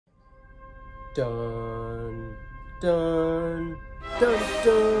Dun, dun, dun,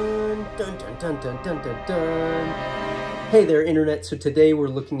 dun, dun, dun, dun, dun, dun, dun, dun. Hey there, Internet. So today we're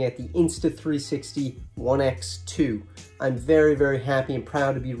looking at the Insta360 One X2. I'm very, very happy and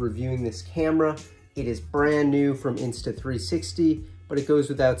proud to be reviewing this camera. It is brand new from Insta360, but it goes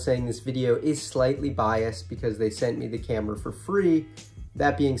without saying this video is slightly biased because they sent me the camera for free.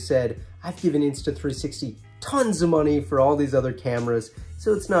 That being said, I've given Insta360 tons of money for all these other cameras,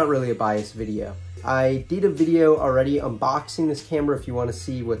 so it's not really a biased video. I did a video already unboxing this camera if you want to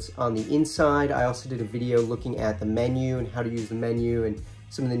see what's on the inside. I also did a video looking at the menu and how to use the menu and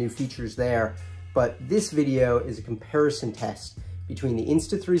some of the new features there. But this video is a comparison test between the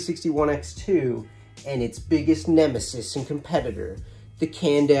Insta360 One X2 and its biggest nemesis and competitor, the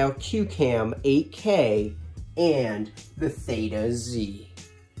Candow QCam 8K and the Theta Z.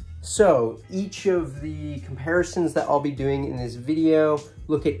 So each of the comparisons that I'll be doing in this video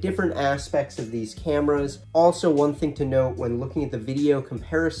look at different aspects of these cameras. Also, one thing to note when looking at the video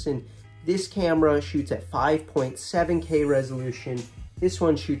comparison, this camera shoots at 5.7K resolution, this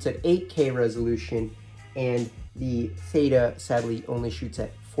one shoots at 8K resolution, and the Theta sadly only shoots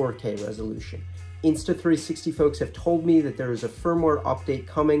at 4K resolution. Insta360 folks have told me that there is a firmware update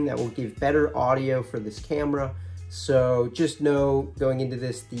coming that will give better audio for this camera. So just know going into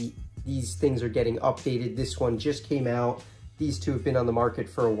this, these things are getting updated. This one just came out. These two have been on the market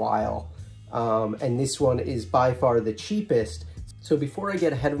for a while. And this one is by far the cheapest. So before I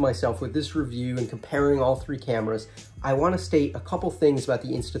get ahead of myself with this review and comparing all three cameras, I want to state a couple things about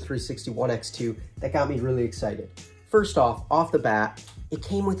the Insta360 One X2 that got me really excited. First off the bat, it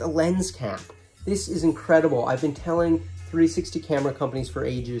came with a lens cap. This is incredible. I've been telling 360 camera companies for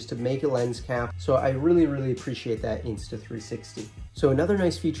ages to make a lens cap, so I really, really appreciate that, Insta360. So another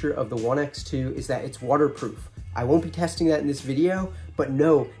nice feature of the One X2 is that it's waterproof. I won't be testing that in this video, but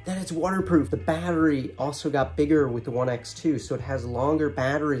know that it's waterproof. The battery also got bigger with the One X2, so it has longer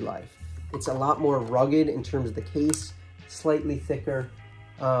battery life. It's a lot more rugged in terms of the case, slightly thicker,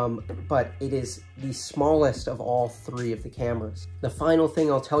 but it is the smallest of all three of the cameras. The final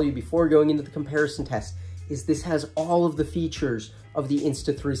thing I'll tell you before going into the comparison test is this has all of the features of the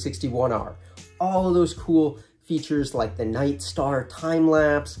Insta360 One R. All of those cool features like the Night Star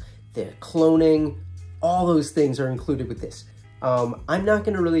time-lapse, the cloning, all those things are included with this. I'm not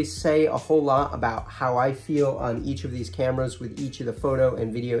gonna really say a whole lot about how I feel on each of these cameras with each of the photo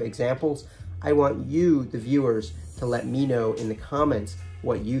and video examples. I want you, the viewers, to let me know in the comments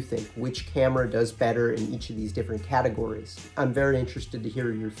what you think, which camera does better in each of these different categories. I'm very interested to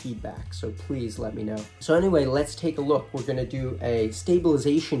hear your feedback, so please let me know. So anyway, let's take a look. We're gonna do a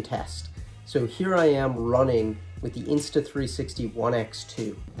stabilization test. So here I am running with the Insta360 One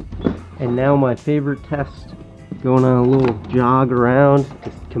X2. And now my favorite test, going on a little jog around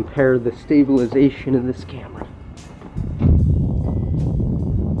to compare the stabilization of this camera.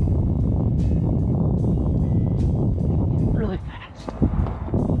 Really fast.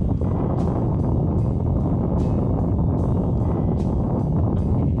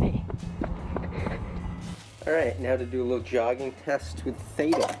 All right, now to do a little jogging test with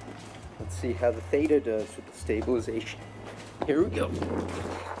Theta. Let's see how the Theta does with the stabilization. Here we go.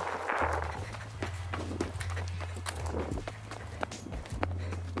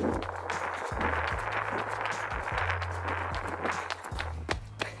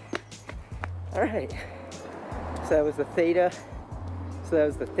 All right, so that was the Theta. So that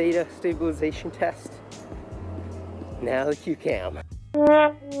was the Theta stabilization test. Now the QCam.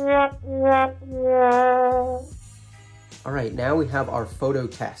 All right, now we have our photo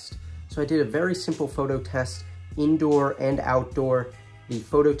test. So I did a very simple photo test, indoor and outdoor. The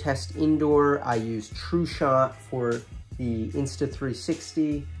photo test indoor, I used True Shot for the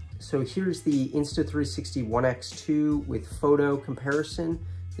Insta360. So here's the Insta360 One X2 with photo comparison.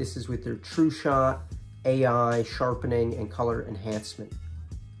 This is with their True Shot, AI, sharpening, and color enhancement.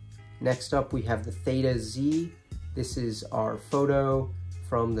 Next up, we have the Theta Z. This is our photo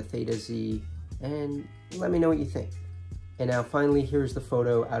from the Theta Z, and let me know what you think. And now finally, here's the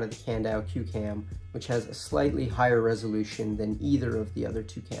photo out of the Candow QCam, which has a slightly higher resolution than either of the other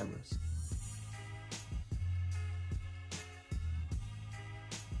two cameras.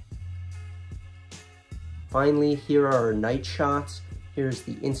 Finally, here are our night shots. Here's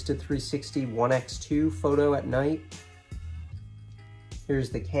the Insta360 One X2 photo at night. Here's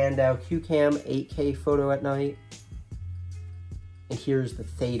the Candow QCam 8K photo at night. And here's the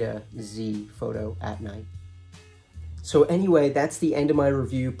Theta Z photo at night. So anyway, that's the end of my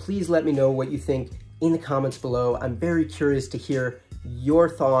review. Please let me know what you think in the comments below. I'm very curious to hear your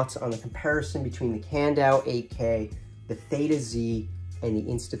thoughts on the comparison between the Candow 8K, the Theta Z, and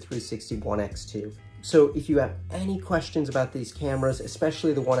the Insta360 One X2. So if you have any questions about these cameras,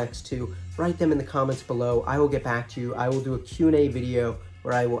 especially the One X2, write them in the comments below. I will get back to you. I will do a Q&A video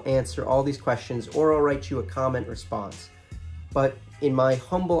where I will answer all these questions, or I'll write you a comment response. But in my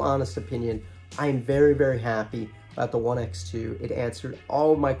humble, honest opinion, I am very, very happy about the One X2. It answered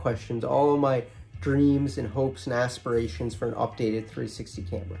all of my questions, all of my dreams and hopes and aspirations for an updated 360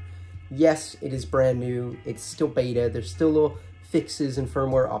 camera. Yes, it is brand new. It's still beta. There's still little fixes and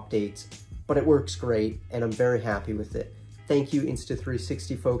firmware updates, but it works great, and I'm very happy with it. Thank you,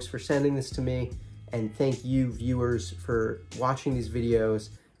 Insta360 folks, for sending this to me, and thank you, viewers, for watching these videos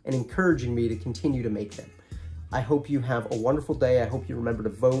and encouraging me to continue to make them. I hope you have a wonderful day. I hope you remember to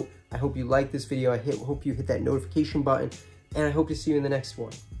vote. I hope you like this video. I hope you hit that notification button, and I hope to see you in the next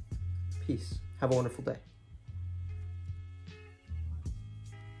one. Peace. Have a wonderful day.